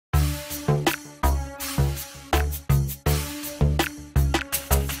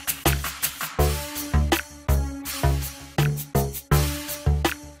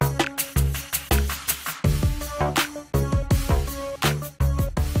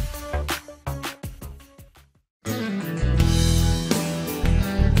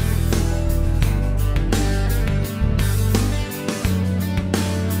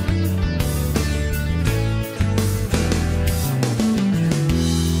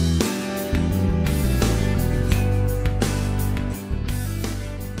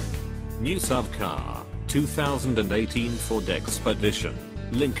SUV car, 2018 Ford Expedition,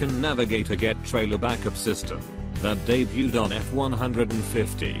 Lincoln Navigator Get Trailer Backup System, that debuted on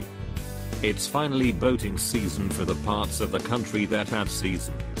F-150. It's finally boating season for the parts of the country that have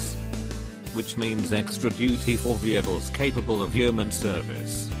seasons, which means extra duty for vehicles capable of yeoman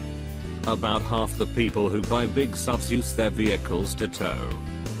service. About half the people who buy big SUVs use their vehicles to tow.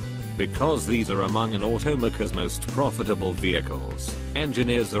 Because these are among an automaker's most profitable vehicles,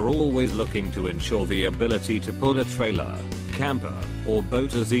 engineers are always looking to ensure the ability to pull a trailer, camper, or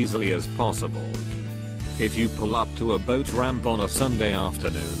boat as easily as possible. If you pull up to a boat ramp on a Sunday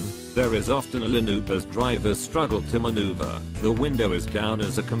afternoon, there is often a loop as drivers struggle to maneuver, the window is down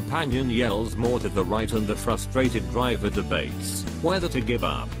as a companion yells more to the right and the frustrated driver debates whether to give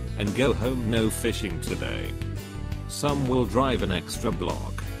up and go home. No fishing today. Some will drive an extra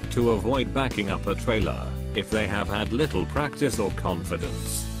block to avoid backing up a trailer if they have had little practice or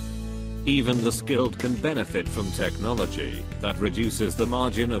confidence. Even the skilled can benefit from technology that reduces the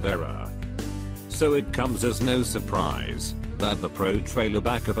margin of error. So it comes as no surprise that the Pro Trailer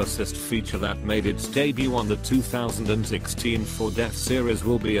Backup Assist feature that made its debut on the 2016 Ford F-Series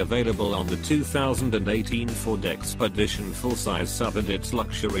will be available on the 2018 Ford Expedition full-size SUV and its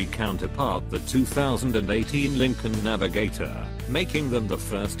luxury counterpart, the 2018 Lincoln Navigator, making them the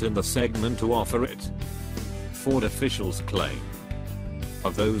first in the segment to offer it. Ford officials claim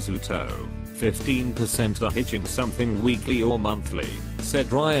of those who tow, 15% are hitching something weekly or monthly,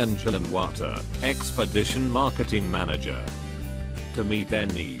 said Ryan Jalanwata, Expedition Marketing Manager. To meet their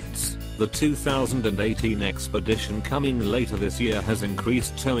needs, the 2018 Expedition coming later this year has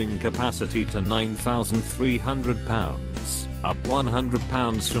increased towing capacity to 9,300 pounds, up 100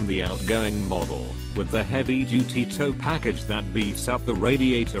 pounds from the outgoing model, with the heavy-duty tow package that beefs up the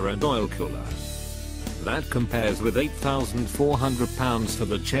radiator and oil cooler. That compares with 8,400 pounds for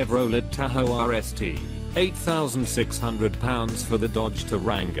the Chevrolet Tahoe RST, 8,600 pounds for the Dodge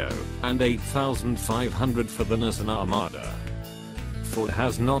Durango, and 8,500 for the Nissan Armada. Ford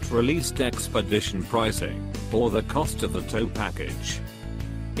has not released Expedition pricing or the cost of the tow package.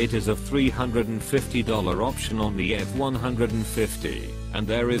 It is a $350 option on the F-150, and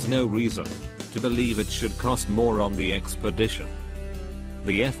there is no reason to believe it should cost more on the Expedition.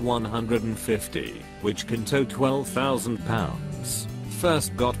 The F-150, which can tow 12,000 pounds,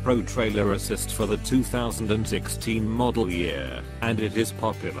 first got Pro Trailer Assist for the 2016 model year, and it is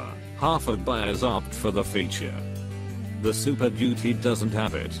popular. Half of buyers opt for the feature. The Super Duty doesn't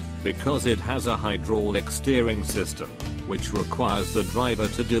have it, because it has a hydraulic steering system, which requires the driver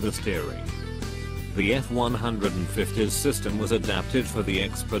to do the steering. The F-150's system was adapted for the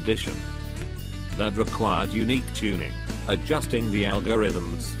Expedition. That required unique tuning, adjusting the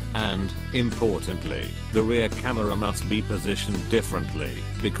algorithms, and, importantly, the rear camera must be positioned differently,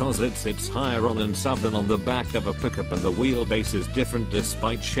 because it sits higher on an SUV than on the back of a pickup and the wheelbase is different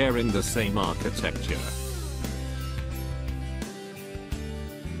despite sharing the same architecture.